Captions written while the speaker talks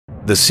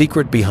the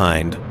secret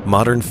behind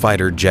modern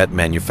fighter jet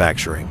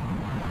manufacturing.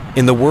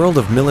 In the world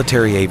of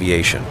military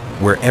aviation,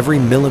 where every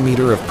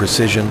millimeter of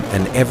precision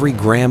and every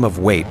gram of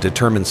weight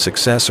determines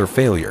success or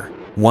failure,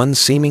 one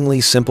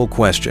seemingly simple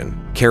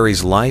question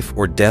carries life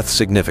or death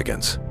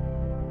significance.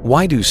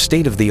 Why do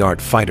state-of-the-art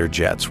fighter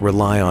jets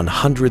rely on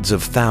hundreds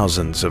of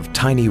thousands of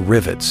tiny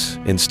rivets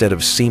instead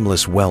of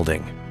seamless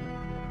welding?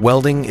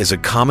 Welding is a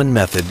common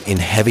method in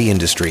heavy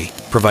industry,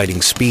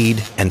 providing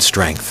speed and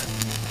strength.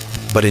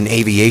 But in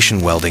aviation,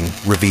 welding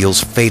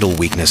reveals fatal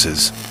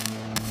weaknesses.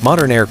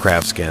 Modern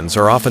aircraft skins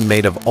are often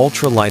made of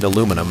ultra-light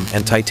aluminum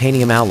and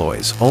titanium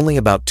alloys, only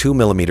about 2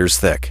 millimeters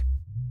thick.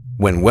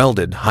 When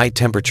welded, high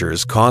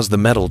temperatures cause the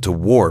metal to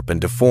warp and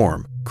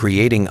deform,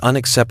 creating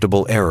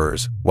unacceptable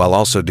errors while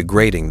also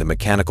degrading the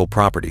mechanical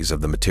properties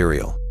of the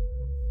material.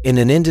 In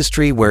an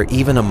industry where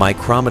even a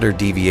micrometer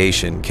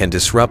deviation can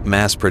disrupt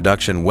mass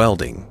production,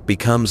 welding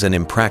becomes an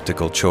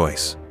impractical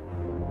choice.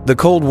 The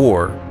Cold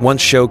War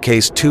once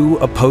showcased two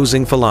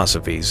opposing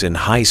philosophies in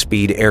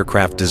high-speed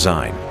aircraft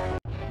design.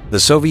 The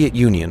Soviet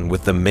Union,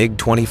 with the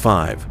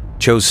MiG-25,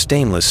 chose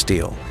stainless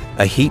steel,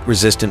 a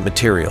heat-resistant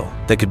material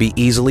that could be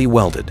easily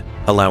welded,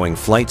 allowing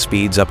flight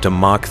speeds up to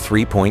Mach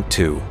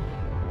 3.2.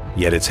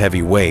 Yet its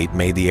heavy weight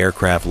made the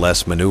aircraft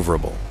less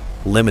maneuverable,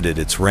 limited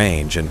its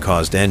range, and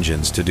caused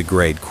engines to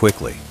degrade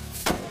quickly.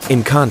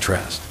 In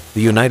contrast,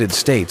 the United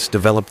States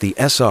developed the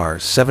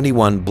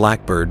SR-71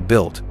 Blackbird,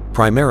 built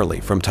primarily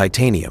from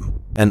titanium,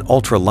 an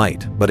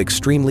ultra-light but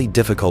extremely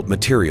difficult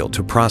material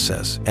to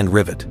process and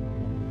rivet.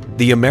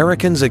 The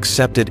Americans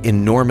accepted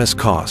enormous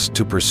costs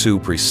to pursue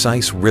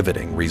precise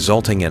riveting,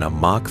 resulting in a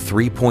Mach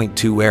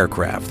 3.2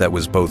 aircraft that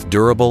was both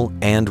durable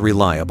and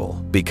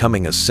reliable,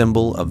 becoming a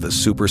symbol of the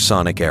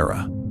supersonic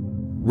era.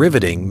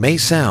 Riveting may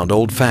sound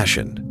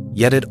old-fashioned,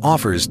 yet it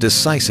offers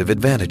decisive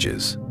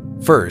advantages.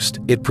 First,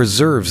 it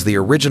preserves the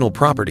original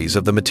properties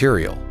of the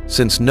material,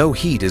 since no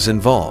heat is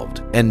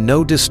involved and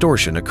no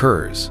distortion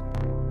occurs.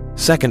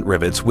 Second,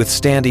 rivets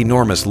withstand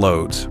enormous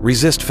loads,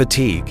 resist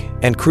fatigue,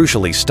 and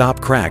crucially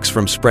stop cracks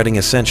from spreading,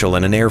 essential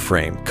in an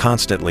airframe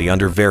constantly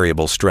under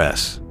variable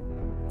stress.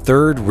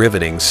 Third,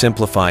 riveting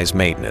simplifies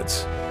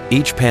maintenance.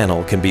 Each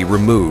panel can be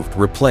removed,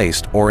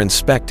 replaced, or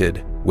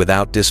inspected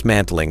without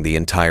dismantling the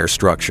entire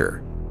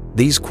structure.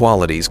 These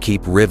qualities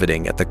keep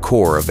riveting at the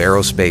core of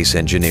aerospace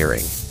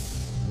engineering.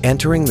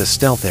 Entering the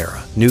stealth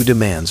era, new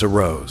demands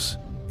arose.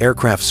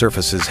 Aircraft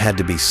surfaces had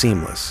to be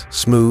seamless,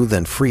 smooth,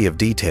 and free of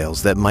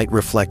details that might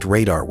reflect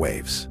radar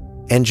waves.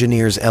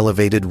 Engineers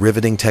elevated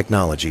riveting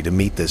technology to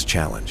meet this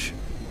challenge.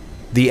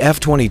 The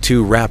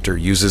F-22 Raptor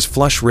uses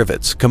flush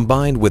rivets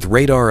combined with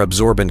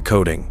radar-absorbent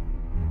coating.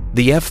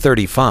 The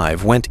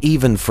F-35 went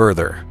even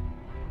further.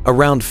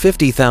 Around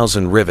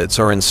 50,000 rivets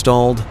are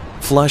installed,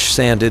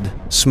 flush-sanded,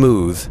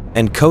 smooth,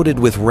 and coated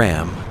with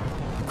RAM,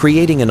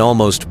 creating an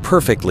almost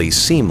perfectly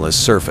seamless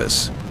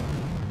surface.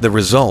 The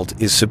result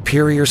is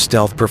superior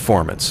stealth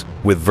performance,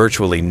 with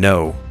virtually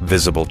no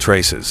visible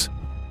traces.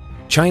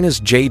 China's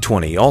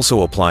J-20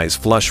 also applies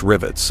flush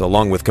rivets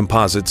along with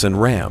composites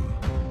and RAM.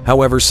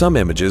 However, some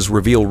images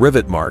reveal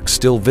rivet marks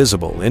still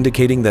visible,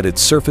 indicating that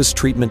its surface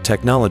treatment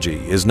technology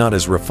is not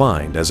as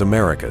refined as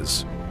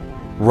America's.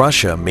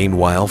 Russia,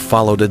 meanwhile,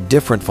 followed a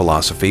different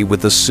philosophy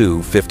with the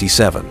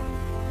Su-57,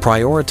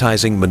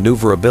 prioritizing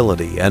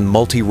maneuverability and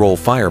multi-role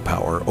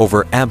firepower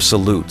over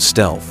absolute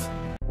stealth.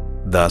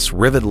 Thus,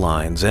 rivet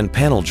lines and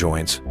panel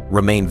joints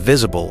remain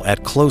visible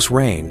at close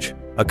range,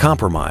 a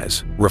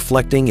compromise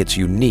reflecting its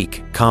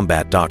unique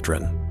combat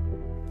doctrine.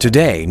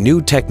 Today,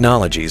 new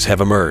technologies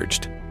have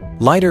emerged.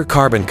 Lighter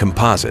carbon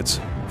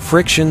composites,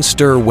 friction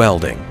stir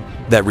welding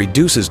that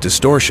reduces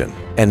distortion,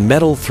 and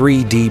metal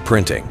 3D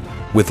printing,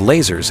 with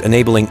lasers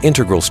enabling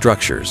integral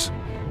structures.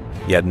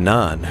 Yet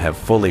none have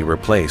fully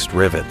replaced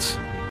rivets.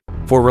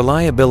 For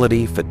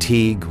reliability,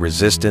 fatigue,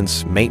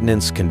 resistance,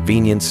 maintenance,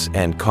 convenience,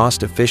 and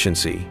cost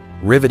efficiency,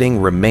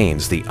 riveting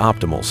remains the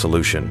optimal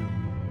solution.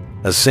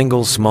 A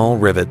single small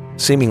rivet,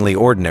 seemingly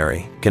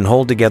ordinary, can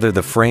hold together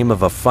the frame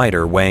of a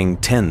fighter weighing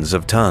tens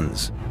of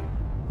tons.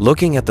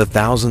 Looking at the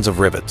thousands of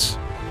rivets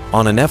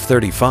on an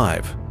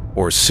F-35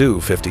 or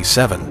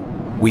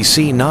Su-57, we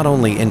see not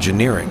only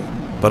engineering,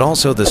 but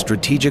also the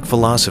strategic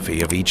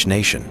philosophy of each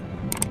nation.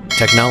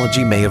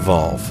 Technology may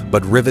evolve,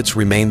 but rivets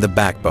remain the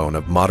backbone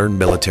of modern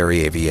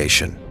military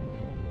aviation.